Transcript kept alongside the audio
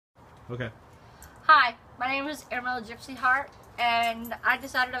Okay. Hi, my name is Irma Gypsy Heart, and I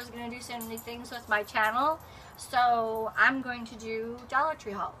decided I was going to do some new things with my channel, so I'm going to do Dollar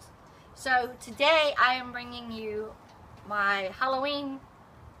Tree hauls. So today I am bringing you my Halloween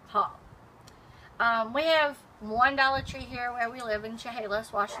haul. We have one Dollar Tree here where we live in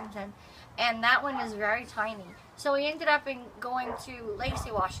Chehalis, Washington, and that one is very tiny. So we ended up going to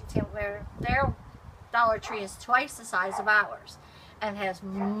Lacey, Washington, where their Dollar Tree is twice the size of ours and has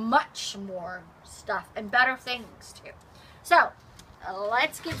much more stuff and better things too. So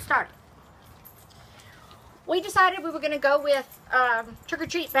let's get started. We decided we were going to go with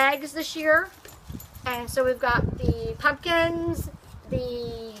trick-or-treat bags this year, and so we've got the pumpkins,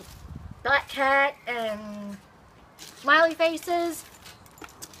 the black cat, and smiley faces,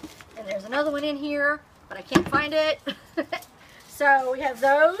 and there's another one in here, but I can't find it. So we have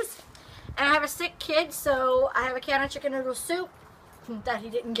those, and I have a sick kid, so I have a can of chicken noodle soup that he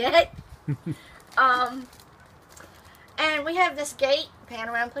didn't get. And we have this gate, pan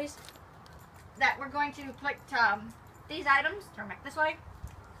around please, that we're going to put these items, turn back this way,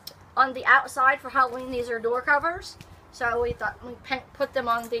 on the outside for Halloween. These are door covers, so we thought we'd put them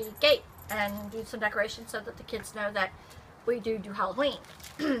on the gate and do some decoration so that the kids know that we do Halloween.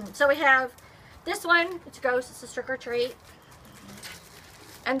 So we have this one, it's a ghost, it's a trick or treat.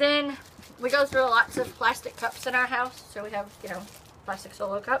 And then we go through lots of plastic cups in our house, so we have, you know, plastic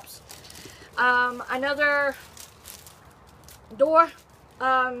solo cups. Another door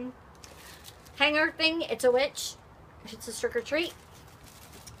hanger thing, it's a witch, it's a trick or treat.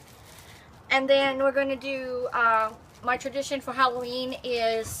 And then we're going to do, my tradition for Halloween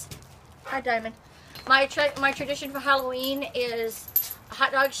is, hi Diamond, my tradition for Halloween is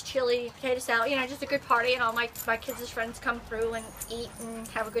hot dogs, chili, potato salad, you know, just a good party, and all my kids' friends come through and eat and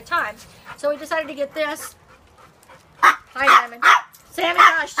have a good time. So we decided to get this. Hi Diamond. Sammy,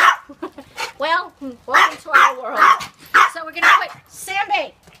 gosh. Well, welcome to our world. So we're going to put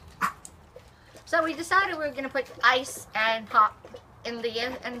Sammy. So we decided we were going to put ice and pop in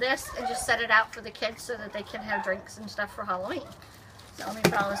this and just set it out for the kids so that they can have drinks and stuff for Halloween. So let me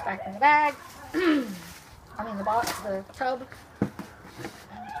put all this back in the bag. I mean the box, the tub.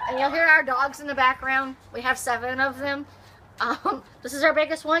 And you'll hear our dogs in the background. We have 7 of them. This is our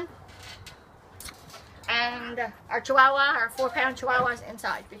biggest one. And our Chihuahua, our 4-pound Chihuahua, is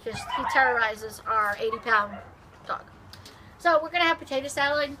inside because he terrorizes our 80-pound dog. So we're going to have potato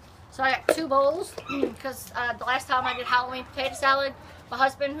salad. So I got 2 bowls because the last time I did Halloween potato salad, my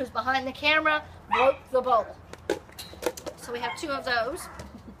husband, who's behind the camera, broke the bowl. So we have 2 of those.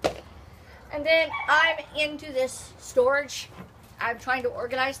 And then I'm into this storage. I'm trying to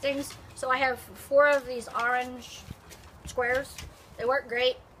organize things. So I have 4 of these orange squares. They work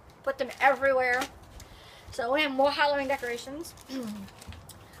great. Put them everywhere. So we have more Halloween decorations.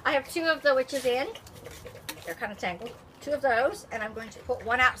 I have 2 of the witches in. They're kind of tangled. 2 of those, and I'm going to put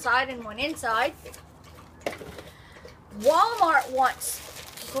 1 outside and 1 inside. Walmart wants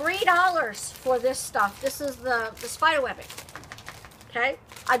 $3 for this stuff. This is the spider webbing. Okay,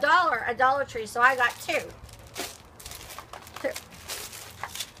 $1 at Dollar Tree, so I got 2.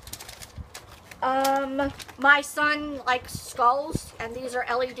 My son likes skulls, and these are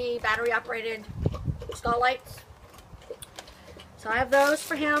LED battery operated skull lights. So I have those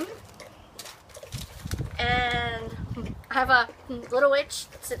for him. And I have a little witch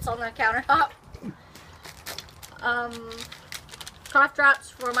that sits on the countertop. Cough drops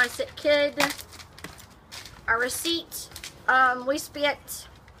for my sick kid. A receipt. We spent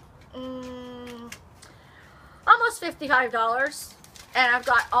almost $55. And I've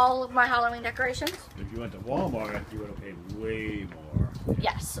got all of my Halloween decorations. If you went to Walmart, you would have paid way more.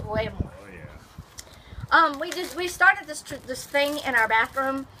 Yes, way more. Oh yeah. We started this thing in our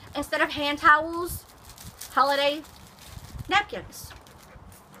bathroom. Instead of hand towels, holiday napkins.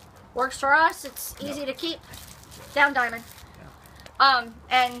 Works for us. It's easy to keep. Down, Diamond.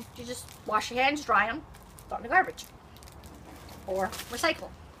 And you just wash your hands, dry them, throw in the garbage, or recycle.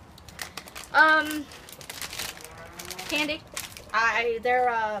 Candy.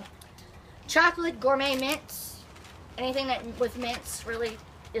 They're chocolate gourmet mints. Anything that with mints really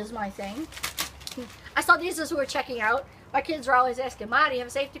is my thing. I saw these as we were checking out. My kids are always asking, "Ma, do you have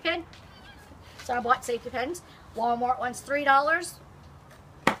a safety pin?" So I bought safety pins. Walmart wants $3.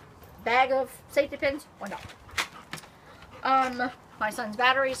 Bag of safety pins, $1. My son's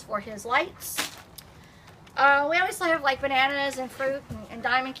batteries for his lights. We always have like bananas and fruit, and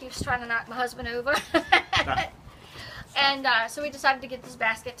Diamond keeps trying to knock my husband over. And so we decided to get this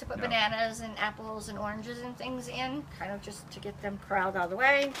basket to put bananas and apples and oranges and things in, kind of just to get them corralled out of the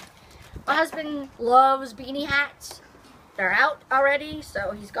way. My husband loves beanie hats. they're out already,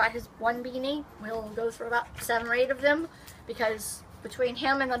 so he's got his one beanie. We'll go through about 7 or 8 of them because between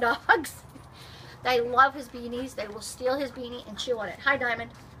him and the dogs, they love his beanies. They will steal his beanie and chew on it. Hi,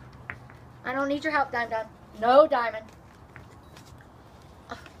 Diamond. I don't need your help, Diamond. No, Diamond.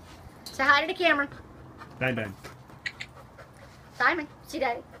 Say hi to the camera. Diamond. Diamond, see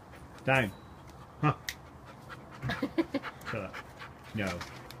Daddy. Diamond. Huh. Shut up. No.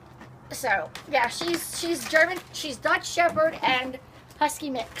 So, yeah, she's German. She's Dutch Shepherd and Husky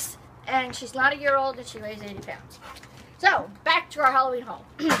mix. And she's not a year old and she weighs 80 pounds. So, back to our Halloween haul.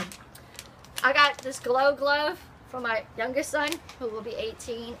 I got this glow glove for my youngest son, who will be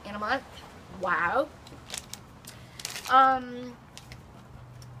 18 in a month. Wow.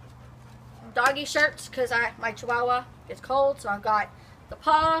 Doggy shirts, because my Chihuahua gets cold, so I've got the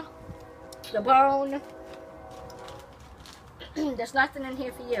paw, the bone. There's nothing in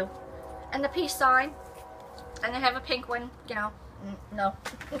here for you. And the peace sign. And they have a pink one, you know. No.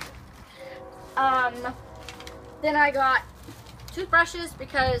 Then I got toothbrushes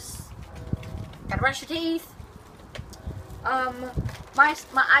because gotta brush your teeth.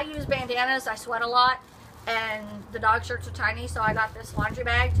 I use bandanas. I sweat a lot, and the dog shirts are tiny, so I got this laundry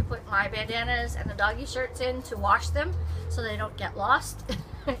bag to put my bandanas and the doggy shirts in to wash them so they don't get lost.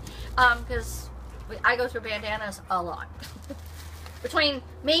 Because I go through bandanas a lot. Between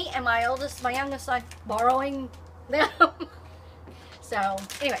me and my youngest son borrowing them. So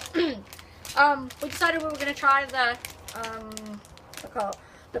anyway, we decided we were gonna try the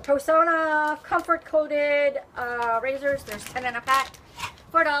the Persona Comfort Coated razors. There's 10 in a pack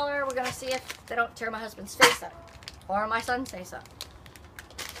for $1. We're gonna see if they don't tear my husband's face up or my son's face up.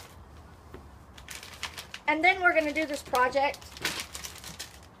 And then we're gonna do this project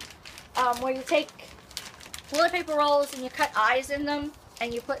where you take toilet paper rolls and you cut eyes in them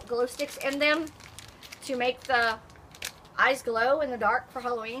and you put glow sticks in them to make the eyes glow in the dark for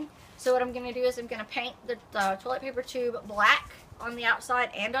Halloween. So what I'm going to do is I'm going to paint the toilet paper tube black on the outside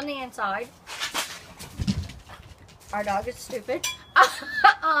and on the inside. Our dog is stupid.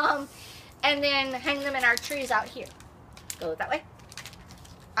 And then hang them in our trees out here. Go that way.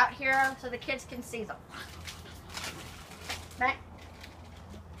 Out here so the kids can see them. Right?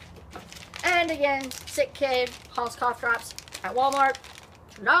 And again, sick kid, Hall's cough drops at Walmart,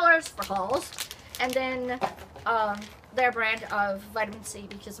 $2 for Hall's. And then their brand of vitamin C,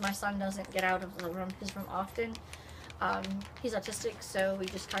 because my son doesn't get out of the room his room often. He's autistic, so we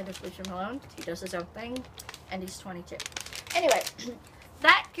just kind of leave him alone. He does his own thing, and he's 22. Anyway,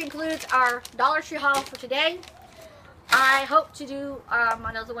 that concludes our Dollar Tree haul for today. I hope to do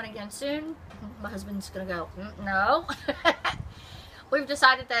another one again soon. My husband's gonna go, no. We've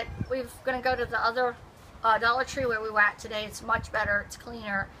decided that we're gonna go to the other Dollar Tree where we were at today. It's much better, it's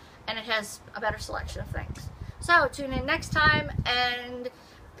cleaner, and it has a better selection of things. So tune in next time and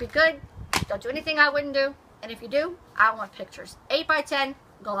be good. Don't do anything I wouldn't do. And if you do, I want pictures. 8x10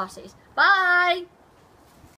 glossies. Bye!